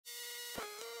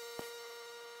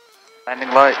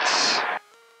Landing lights.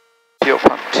 Fuel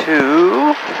pump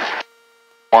 2.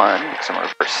 1, because I'm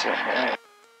reversing it.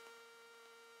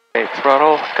 Okay,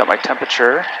 throttle, got my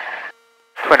temperature.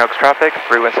 Twin Oaks traffic,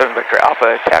 317 Victor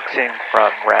Alpha, taxiing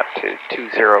from ramp to 20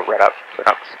 red up, Twin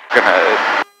Oaks.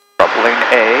 Gonna drop lane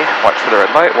A, watch for the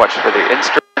red light, watch for the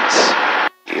instruments.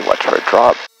 Watch for a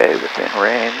drop, okay, within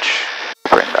range.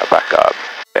 Bring that back up.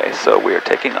 Okay, so we are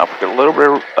taking up a little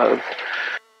bit of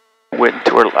wind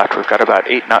to our left. We've got about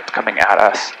 8 knots coming at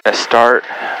us. I start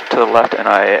to the left, and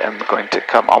I am going to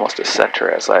come almost to center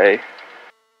as I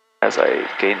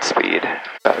gain speed.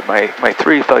 My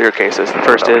 3 failure cases. The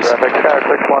first is. Traffic,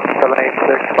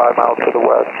 61786, 5 miles to the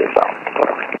west,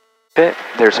 eastbound. Okay,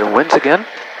 there's our winds again.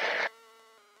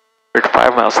 We're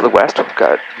 5 miles to the west. We've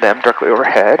got them directly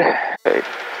overhead. Okay,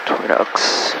 Twin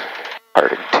Oaks,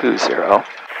 departing 20.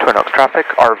 Twin Oaks traffic,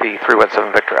 RV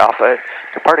 317 Victor Alpha,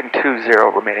 departing 20,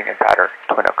 remaining in pattern,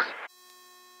 Twin Oaks.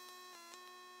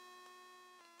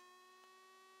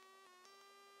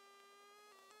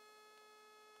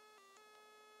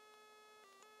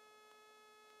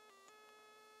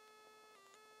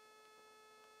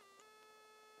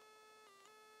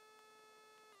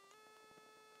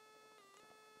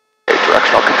 Okay,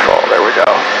 directional control, there we go.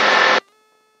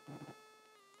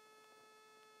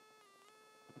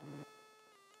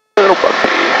 A little bumpy.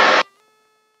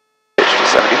 Pitch to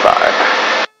 75.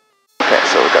 Okay,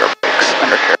 so we've got our brakes,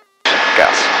 undercarriage,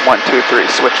 gas, 1, 2, 3,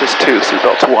 switches 2,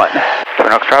 seatbelts 1.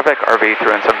 Twin Oaks traffic, RV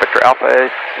 317 Victor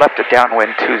Alpha, left to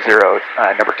downwind 20,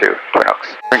 number 2, Twin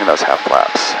Oaks. Bringing those half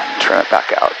flaps, trim it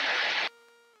back out.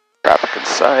 Traffic in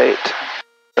sight.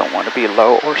 Don't want to be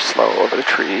low or slow over the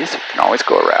trees. You can always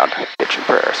go around. Pitching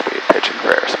for airspeed, pitching for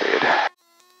airspeed.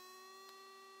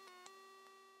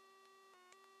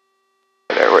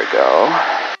 There we go.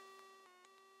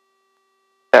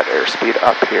 That airspeed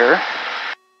up here.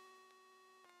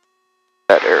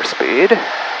 That airspeed.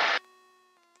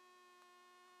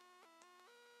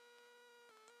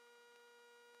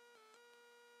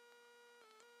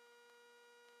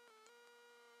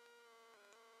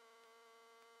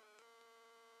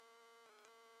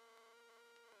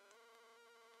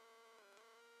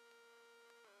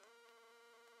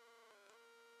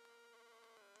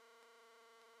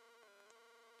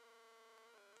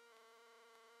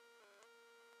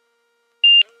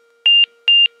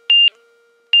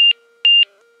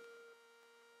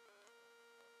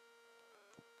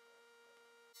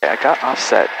 Yeah, I got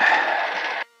offset.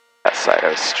 That side I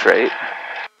was straight.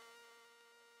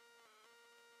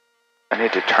 I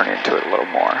need to turn into it a little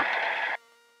more.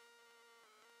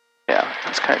 Yeah,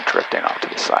 it's kind of drifting off to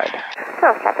the side. Twin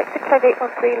Oaks traffic,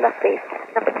 65813 left base,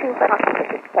 number 2, final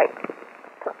ticket site.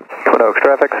 Twin Oaks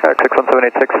traffic,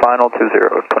 61786, final 20,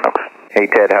 Twin Oaks. Hey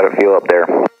Ted, how'd it feel up there?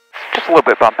 Just a little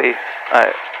bit bumpy.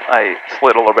 I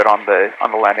slid a little bit on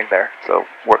the landing there, so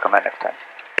work on that next time.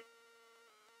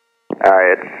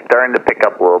 Alright, it's starting to pick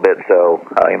up a little bit, so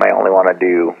you might only want to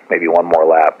do maybe one more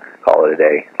lap, call it a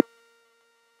day.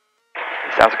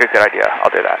 Sounds like a good idea.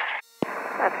 I'll do that.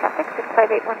 Traffic,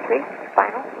 65813,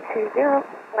 final 20,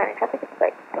 landing traffic at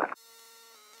site.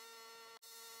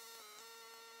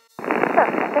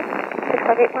 Traffic,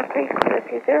 65813,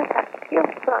 20, traffic fuel,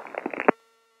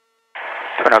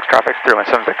 Twin Oaks traffic,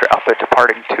 317 Victor Alpha,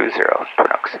 departing 20, Twin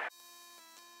Oaks.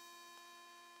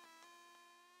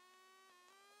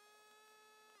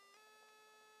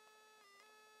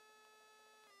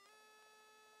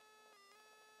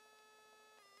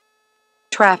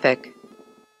 Traffic.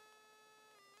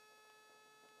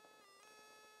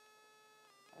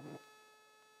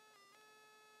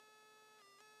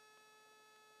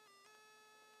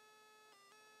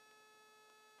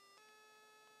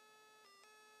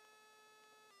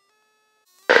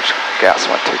 Gas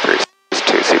 1, 2, 3,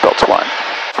 2, seatbelts 1,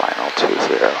 final 20.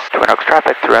 Twin Oaks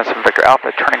traffic, 317 Victor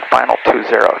Alpha, turning final 20,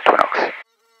 Twin Oaks.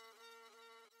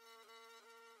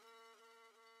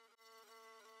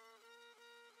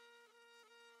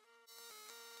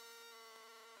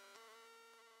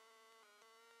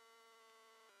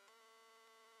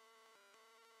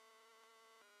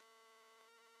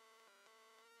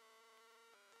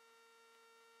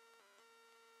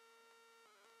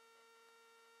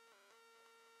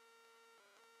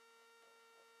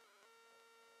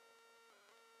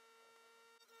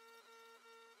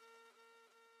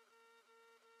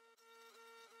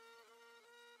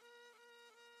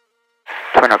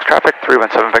 Twin Oaks traffic,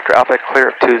 317 Victor Alpha, clear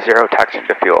of 20, taxiing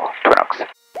to fuel, Twin Oaks.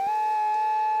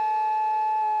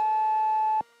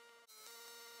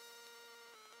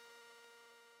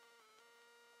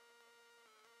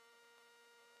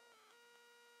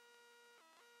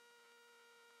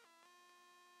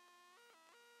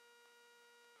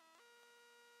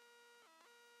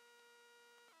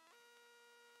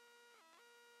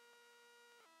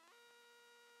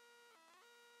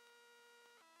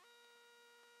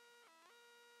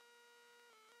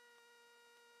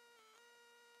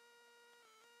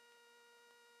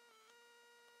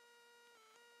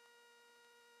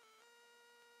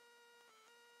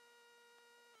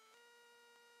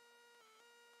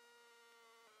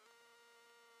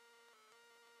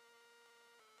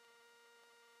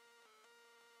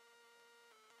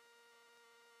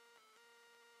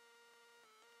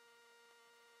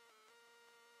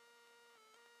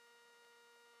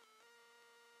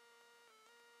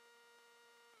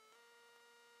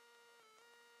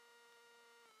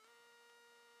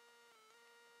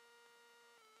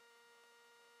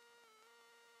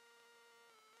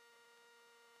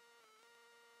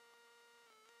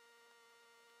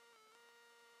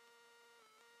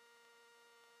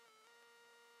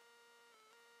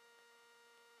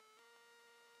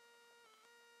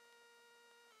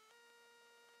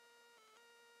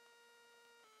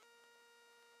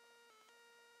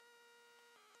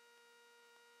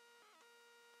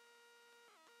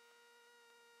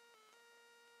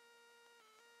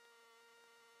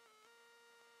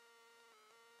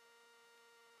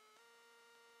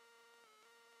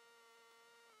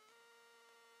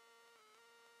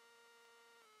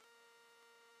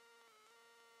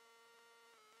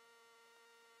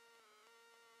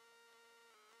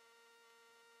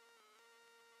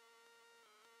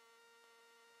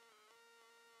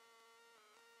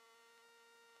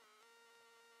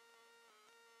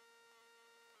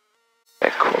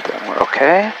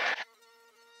 Okay.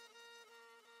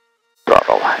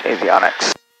 Throttle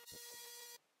avionics.